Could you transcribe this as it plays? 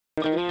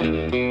Feel your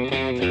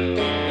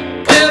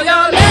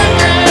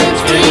left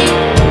hand's free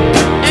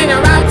and your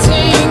right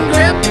team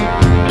grip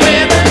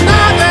with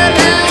another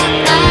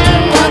left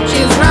hand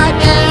watches right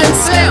and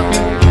slip.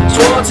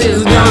 Schwartz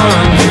is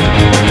gone.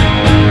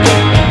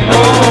 Oh,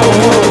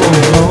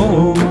 oh,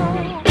 oh.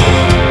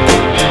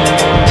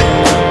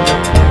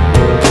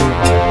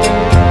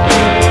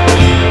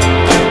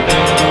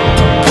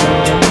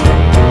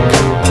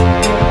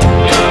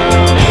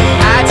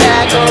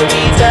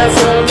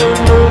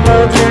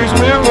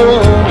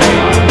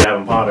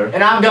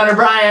 And I'm Gunnar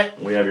Bryant.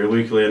 We have your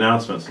weekly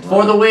announcements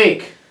For the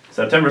week.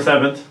 September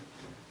 7th,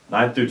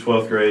 9th through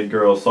 12th grade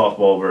girls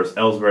softball versus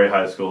Ellsbury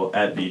High School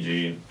at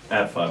BG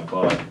at 5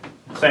 o'clock.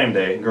 Same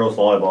day, girls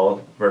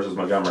volleyball versus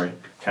Montgomery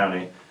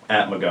County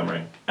at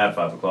Montgomery at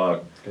 5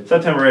 o'clock.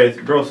 September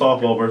 8th, girls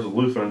softball versus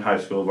Lutheran High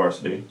School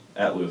varsity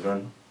at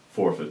Lutheran,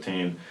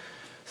 4:15.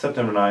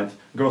 September 9th,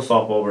 girls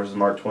softball versus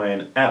Mark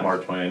Twain at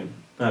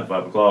 5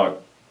 o'clock.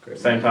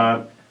 Same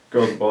time,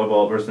 girls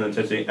volleyball versus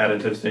Intensity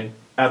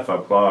at 5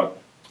 o'clock.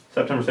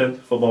 September 10th,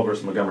 football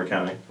versus Montgomery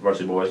County,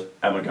 varsity boys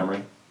at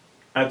Montgomery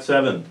at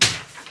 7.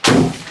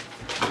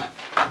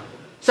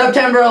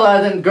 September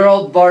 11th,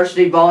 girls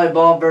varsity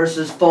volleyball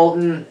versus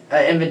Fulton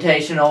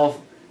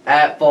Invitational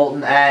at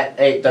Fulton at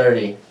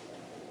 8:30.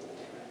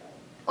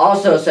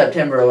 Also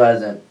September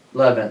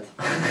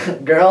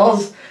 11th,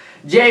 girls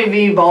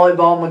JV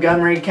volleyball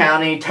Montgomery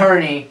County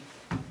tourney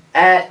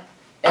at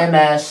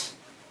MS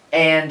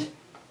and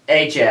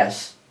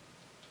HS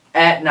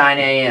at 9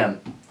 a.m.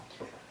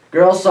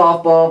 Girls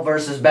softball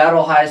versus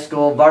Battle High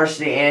School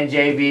varsity and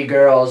JV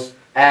girls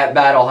at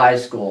Battle High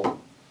School,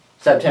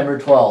 September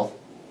 12th.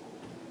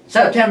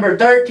 September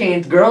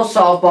 13th, girls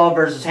softball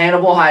versus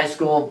Hannibal High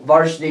School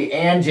varsity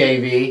and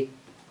JV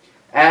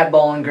at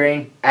Bowling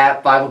Green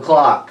at 5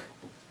 o'clock.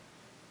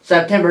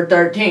 September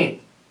 13th,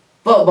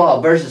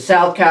 football versus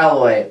South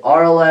Callaway,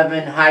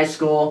 R11 High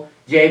School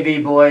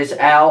JV boys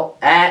out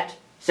at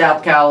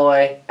South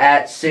Callaway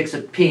at 6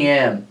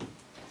 p.m.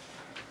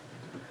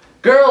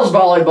 Girls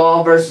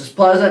volleyball versus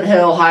Pleasant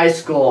Hill High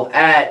School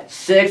at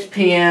 6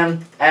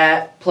 p.m.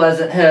 at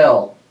Pleasant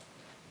Hill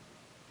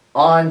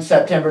on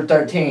September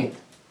 13th.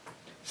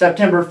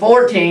 September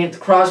 14th,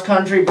 cross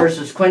country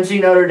versus Quincy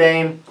Notre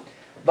Dame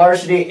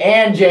varsity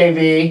and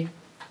JV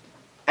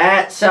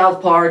at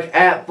South Park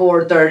at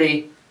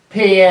 4:30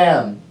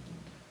 p.m.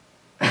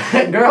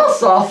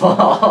 Girls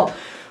softball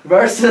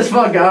versus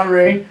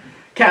Montgomery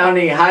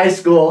County High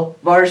School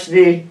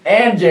varsity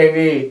and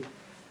JV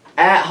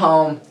at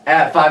home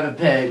at 5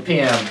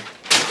 p.m.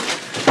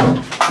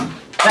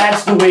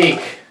 That's the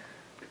week.